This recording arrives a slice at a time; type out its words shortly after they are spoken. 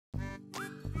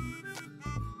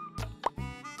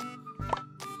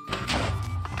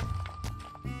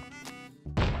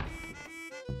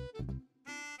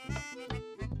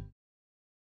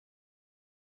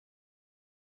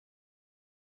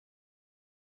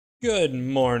Good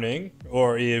morning,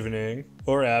 or evening,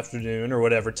 or afternoon, or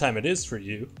whatever time it is for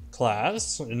you,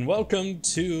 class, and welcome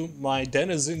to my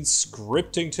Denizen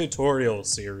scripting tutorial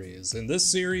series. In this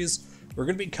series, we're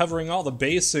going to be covering all the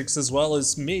basics as well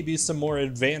as maybe some more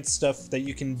advanced stuff that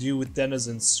you can do with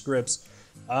Denizen scripts.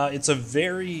 It's a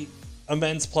very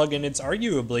immense plugin. It's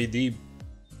arguably the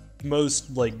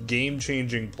most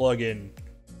game-changing plugin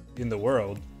in the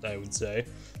world, I would say,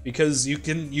 because you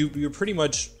can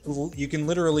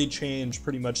literally change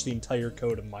pretty much the entire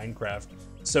code of Minecraft,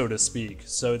 so to speak.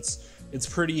 So it's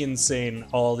pretty insane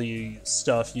all the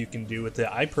stuff you can do with it.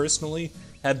 I personally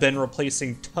have been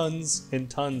replacing tons and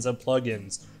tons of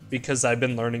plugins because I've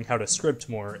been learning how to script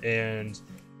more, and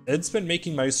it's been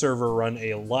making my server run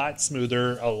a lot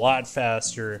smoother, a lot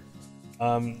faster.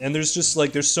 And there's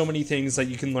so many things that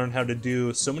you can learn how to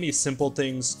do, so many simple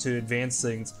things to advanced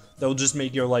things that'll just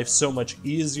make your life so much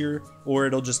easier, or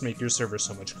it'll just make your server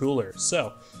so much cooler.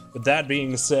 So, with that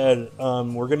being said,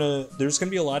 there's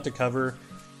gonna be a lot to cover.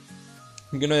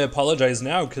 I'm gonna apologize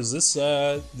now because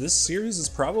this series is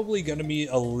probably gonna be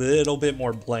a little bit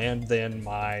more bland than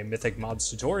my Mythic Mobs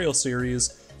tutorial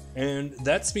series, and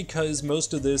that's because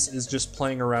most of this is just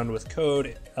playing around with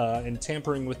code and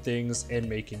tampering with things and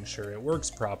making sure it works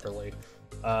properly,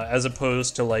 as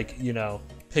opposed to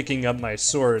picking up my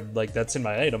sword that's in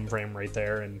my item frame right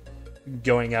there and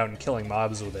going out and killing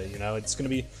mobs with it. It's gonna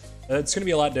be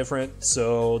a lot different.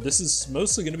 So this is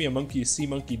mostly gonna be a monkey see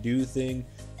monkey do thing,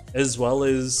 as well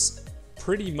as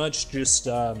pretty much just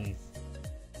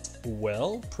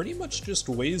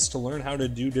ways to learn how to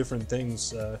do different things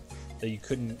that you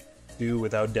couldn't do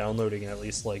without downloading at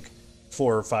least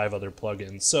 4 or 5 other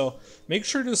plugins. So make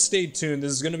sure to stay tuned.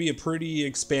 This is going to be a pretty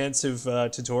expansive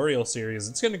tutorial series.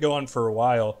 It's going to go on for a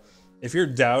while. If you're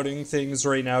doubting things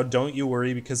right now, don't you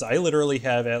worry, because I literally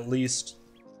have at least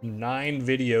 9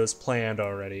 videos planned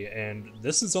already, and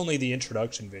this is only the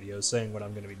introduction video saying what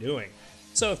I'm going to be doing.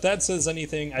 So if that says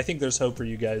anything, I think there's hope for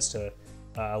you guys to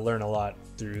learn a lot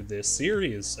through this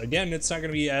series. Again, it's not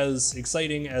going to be as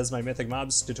exciting as my Mythic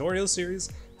Mobs tutorial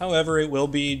series, however, it will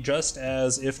be just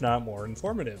as, if not more,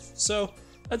 informative. So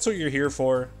that's what you're here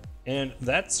for, and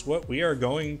that's what we are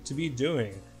going to be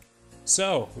doing.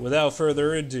 So without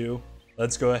further ado,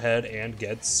 let's go ahead and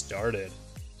get started.